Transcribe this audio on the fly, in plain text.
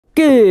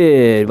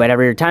Good,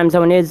 whatever your time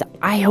zone is,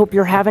 I hope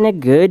you're having a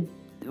good,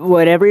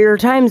 whatever your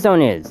time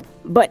zone is.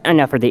 But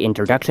enough for the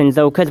introductions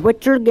though, because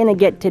what you're gonna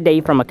get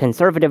today from a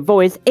conservative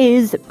voice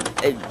is,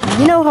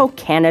 you know how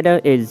Canada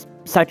is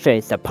such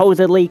a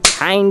supposedly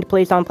kind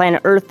place on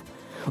planet Earth?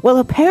 Well,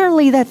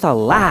 apparently that's a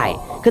lie,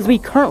 because we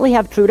currently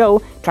have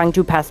Trudeau trying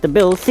to pass the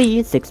bill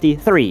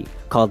C-63,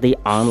 called the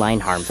Online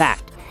Harms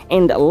Act.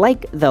 And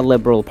like the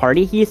Liberal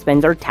Party, he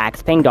spends our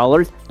tax-paying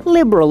dollars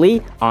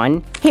liberally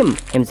on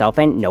himself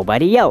and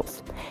nobody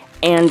else.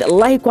 And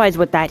likewise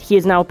with that, he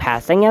is now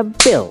passing a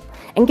bill.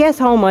 And guess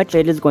how much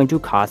it is going to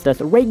cost us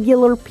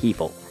regular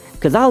people?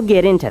 Because I'll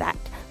get into that.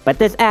 But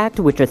this act,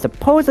 which is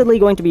supposedly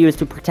going to be used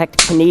to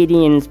protect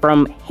Canadians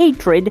from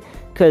hatred,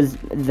 because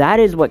that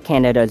is what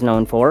Canada is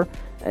known for,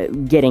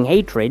 getting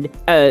hatred.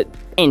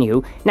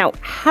 Anywho, now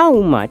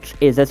how much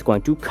is this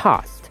going to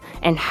cost?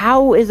 And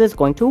how is this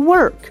going to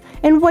work?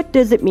 And what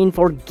does it mean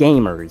for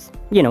gamers?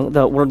 You know,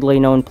 the worldly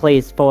known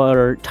place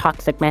for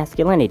toxic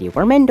masculinity,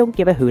 where men don't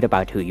give a hoot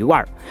about who you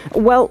are.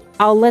 Well,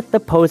 I'll let the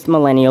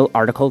post-millennial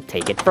article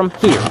take it from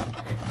here.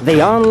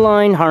 The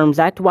Online Harms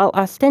Act, while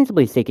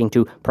ostensibly seeking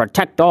to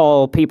protect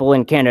all people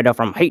in Canada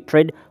from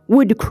hatred,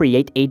 would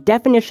create a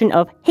definition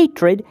of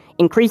hatred,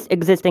 increase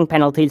existing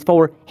penalties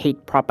for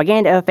hate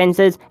propaganda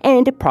offenses,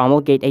 and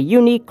promulgate a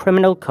unique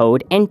criminal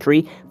code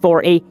entry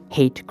for a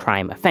hate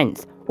crime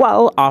offense,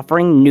 while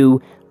offering new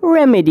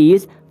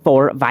remedies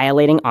for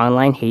violating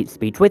online hate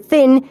speech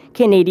within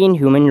Canadian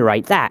Human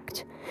Rights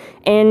Act.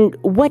 And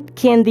what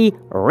can the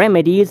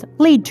remedies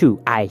lead to,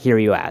 I hear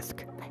you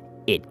ask?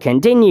 It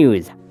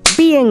continues.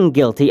 Being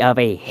guilty of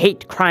a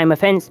hate crime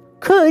offense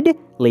could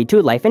lead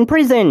to life in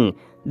prison.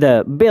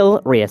 The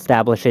bill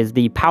reestablishes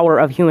the power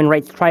of Human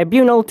Rights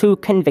Tribunal to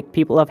convict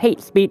people of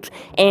hate speech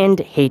and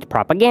hate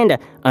propaganda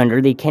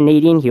under the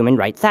Canadian Human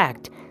Rights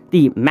Act.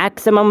 The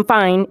maximum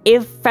fine,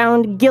 if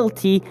found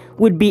guilty,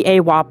 would be a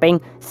whopping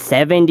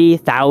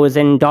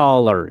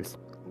 $70,000.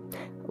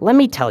 Let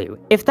me tell you,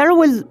 if there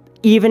was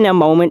even a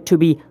moment to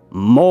be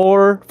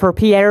more for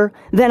Pierre,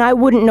 then I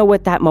wouldn't know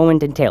what that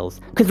moment entails.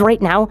 Because right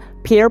now,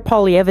 Pierre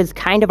Poilievre is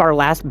kind of our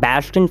last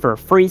bastion for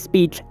free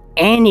speech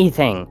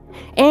anything.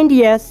 And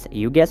yes,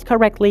 you guessed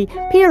correctly,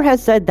 Pierre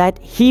has said that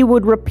he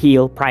would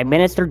repeal Prime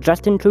Minister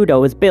Justin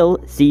Trudeau's Bill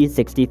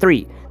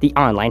C-63, the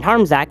Online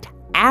Harms Act,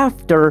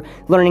 after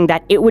learning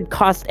that it would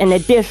cost an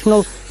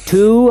additional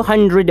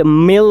 $200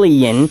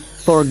 million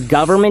for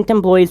government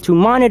employees to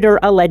monitor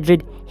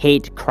alleged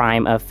hate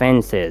crime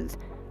offenses,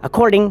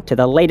 according to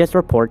the latest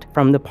report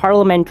from the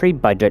Parliamentary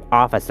Budget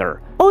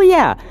Officer. Oh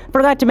yeah,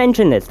 forgot to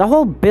mention this, the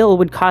whole bill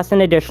would cost an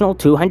additional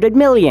 $200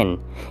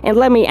 million. And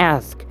let me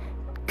ask,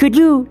 could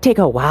you take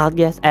a wild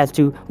guess as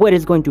to what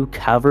is going to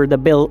cover the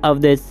bill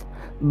of this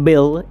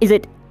bill? Is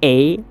it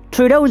A,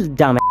 Trudeau's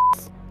dumbass,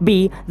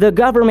 B, the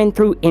government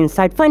through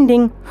inside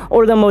funding,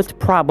 or the most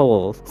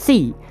probable,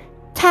 C,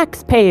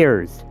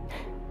 taxpayers?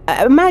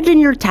 Imagine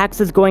your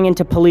taxes going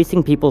into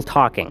policing people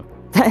talking.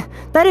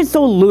 That is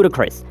so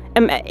ludicrous.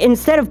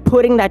 Instead of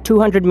putting that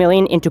 $200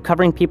 million into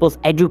covering people's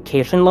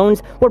education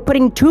loans, we're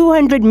putting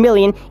 $200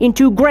 million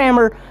into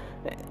grammar,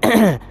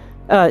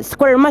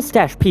 square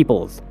mustache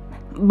peoples.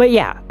 But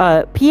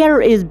yeah,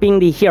 Pierre is being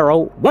the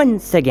hero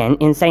once again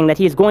in saying that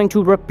he's going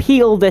to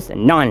repeal this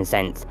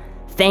nonsense.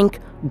 Thank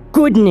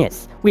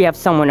goodness we have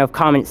someone of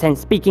common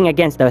sense speaking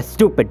against a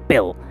stupid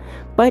bill.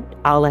 But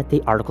I'll let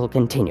the article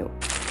continue.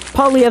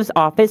 Poilievre's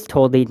office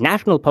told the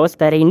National Post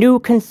that a new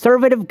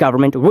conservative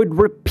government would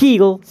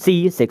repeal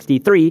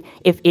C-63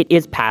 if it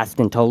is passed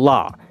into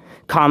law.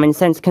 Common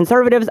sense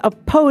conservatives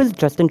opposed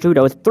Justin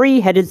Trudeau's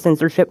three-headed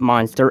censorship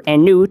monster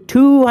and new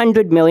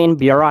 $200 million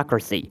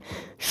bureaucracy.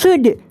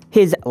 Should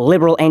his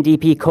Liberal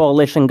NDP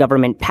coalition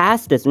government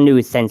pass this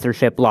new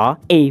censorship law,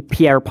 a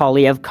Pierre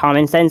Poilievre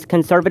common-sense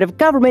conservative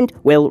government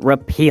will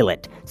repeal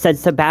it, said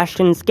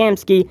Sebastian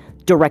Skamsky,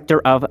 Director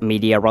of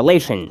Media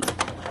Relations.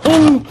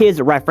 In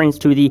his reference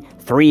to the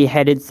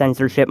three-headed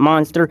censorship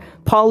monster,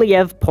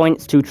 Poilievre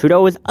points to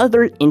Trudeau's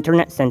other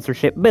internet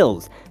censorship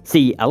bills,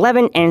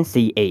 C-11 and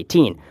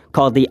C-18,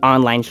 called the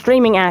Online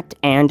Streaming Act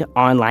and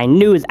Online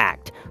News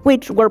Act,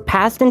 which were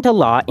passed into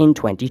law in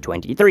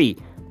 2023.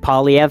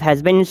 Poilievre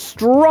has been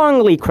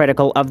strongly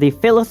critical of the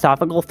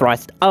philosophical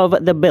thrust of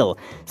the bill,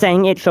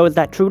 saying it shows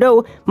that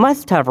Trudeau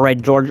must have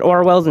read George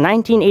Orwell's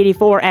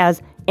 1984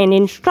 as an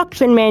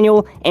instruction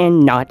manual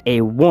and not a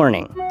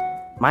warning.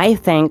 My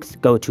thanks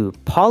go to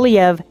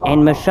Poilievre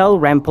and Michelle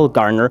Remple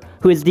Garner,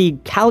 who is the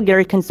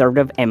Calgary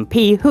Conservative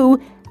MP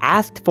who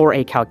asked for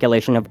a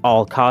calculation of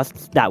all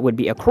costs that would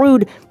be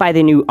accrued by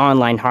the new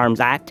Online Harms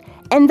Act,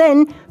 and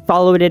then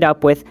followed it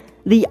up with,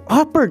 the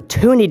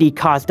opportunity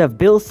cost of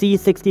Bill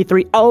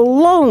C-63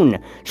 alone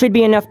should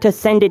be enough to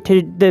send it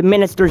to the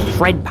minister's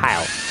shred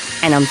pile.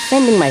 And I'm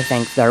sending my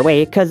thanks their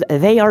way because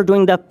they are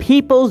doing the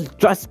people's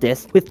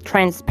justice with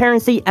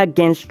transparency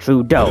against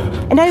Trudeau.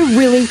 And I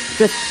really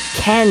just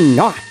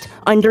cannot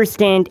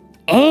understand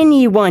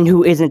anyone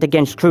who isn't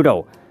against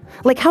Trudeau.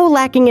 Like, how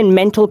lacking in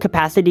mental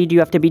capacity do you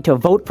have to be to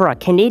vote for a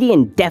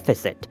Canadian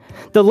deficit?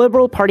 The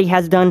Liberal Party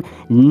has done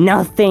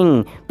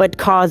nothing but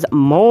cause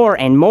more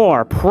and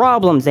more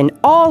problems in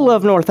all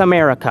of North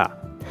America.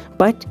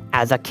 But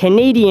as a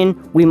Canadian,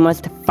 we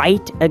must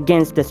fight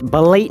against this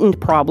blatant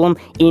problem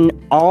in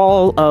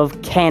all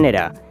of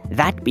Canada,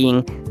 that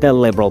being the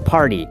Liberal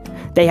Party.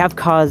 They have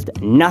caused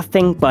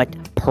nothing but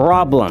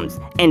problems,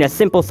 and a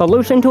simple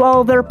solution to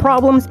all of their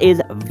problems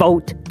is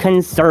vote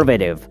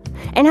Conservative.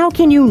 And how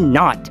can you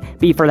not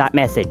be for that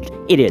message?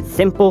 It is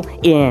simple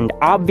and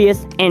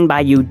obvious, and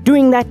by you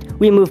doing that,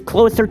 we move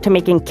closer to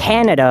making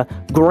Canada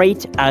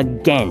great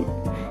again.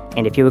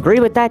 And if you agree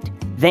with that,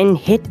 then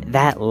hit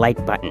that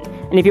like button.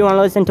 And if you want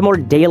to listen to more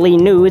daily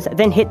news,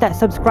 then hit that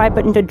subscribe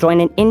button to join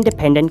an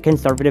independent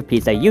conservative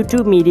piece of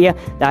YouTube media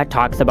that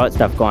talks about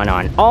stuff going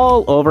on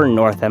all over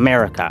North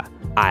America.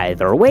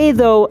 Either way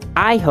though,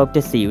 I hope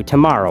to see you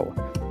tomorrow.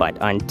 But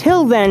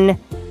until then,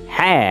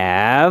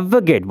 have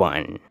a good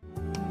one.